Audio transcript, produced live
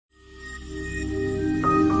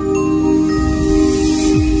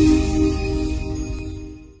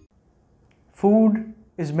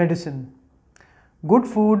is medicine. Good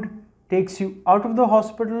food takes you out of the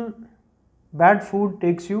hospital, bad food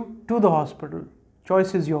takes you to the hospital.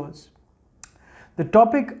 Choice is yours. The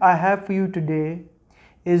topic I have for you today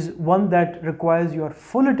is one that requires your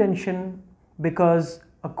full attention because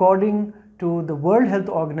according to the World Health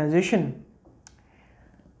Organization,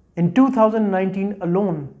 in 2019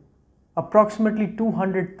 alone, approximately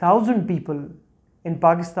 200,000 people in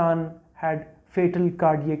Pakistan had fatal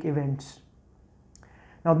cardiac events.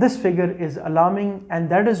 Now this figure is alarming, and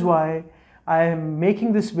that is why I am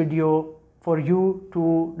making this video for you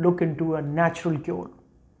to look into a natural cure.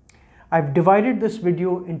 I've divided this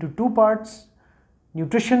video into two parts.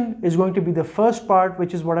 Nutrition is going to be the first part,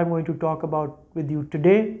 which is what I'm going to talk about with you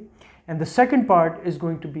today. And the second part is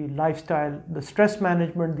going to be lifestyle, the stress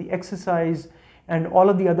management, the exercise, and all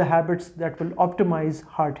of the other habits that will optimize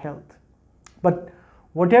heart health. But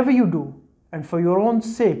whatever you do, and for your own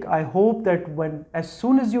sake, I hope that as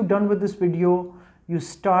soon as you're done with this video, you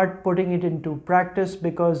start putting it into practice,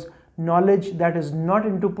 because knowledge that is not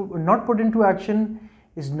put into action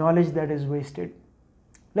is knowledge that is wasted.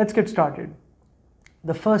 Let's get started.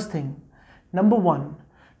 The first thing, number one,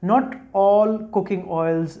 not all cooking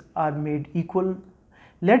oils are made equal.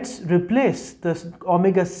 Let's replace the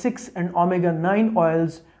omega-6 and omega-9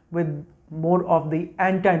 oils with more of the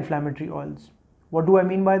anti-inflammatory oils. What do I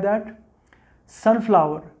mean by that?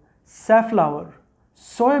 Sunflower, safflower,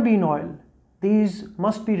 soybean oil, these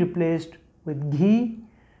must be replaced with ghee,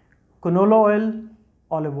 canola oil,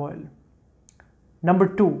 olive oil. Number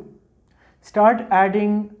two, start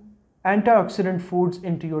adding antioxidant foods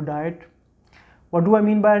into your diet. What do I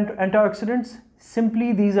mean by antioxidants?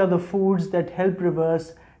 Simply, these are the foods that help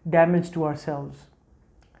reverse damage to our cells.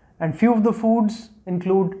 And few of the foods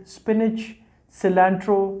include spinach,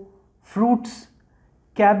 cilantro, fruits,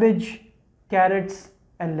 cabbage, carrots,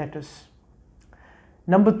 and lettuce.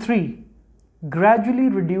 Number three, gradually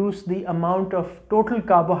reduce the amount of total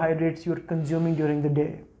carbohydrates you're consuming during the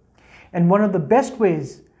day. And one of the best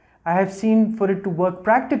ways I have seen for it to work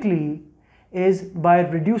practically is by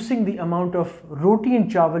reducing the amount of roti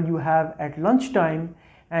and chawal you have at lunchtime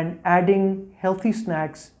and adding healthy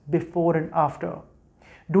snacks before and after.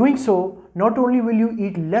 Doing so, not only will you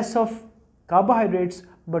eat less of carbohydrates,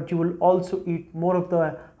 but you will also eat more of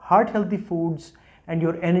the heart healthy foods, and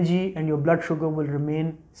your energy and your blood sugar will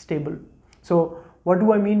remain stable. So what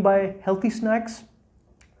do I mean by healthy snacks?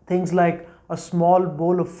 Things like a small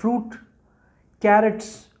bowl of fruit,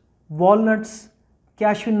 carrots, walnuts,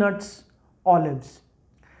 cashew nuts, olives.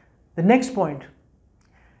 The next point,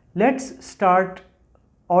 let's start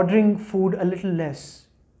ordering food a little less.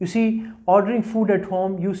 You see, ordering food at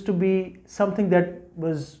home used to be something that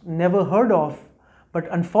was never heard of,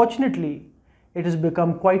 but unfortunately, it has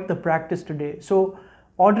become quite the practice today. So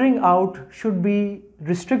ordering out should be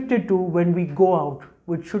restricted to when we go out,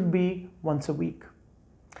 which should be once a week.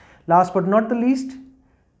 Last but not the least,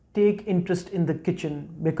 take interest in the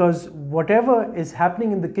kitchen, because whatever is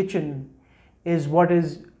happening in the kitchen is what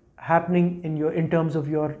is happening in terms of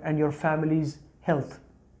your family's health.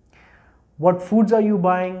 What foods are you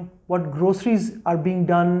buying? What groceries are being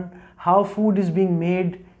done? How food is being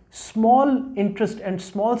made? Small interest and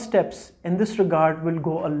small steps in this regard will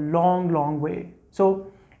go a long, long way.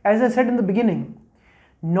 So, as I said in the beginning,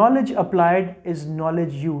 knowledge applied is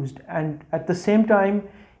knowledge used, and at the same time,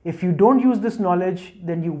 if you don't use this knowledge,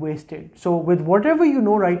 then you waste it. So with whatever you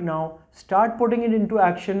know right now, start putting it into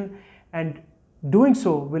action, and doing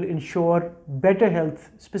so will ensure better health,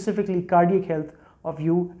 specifically cardiac health of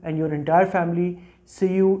you and your entire family.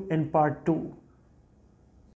 See you in part 2.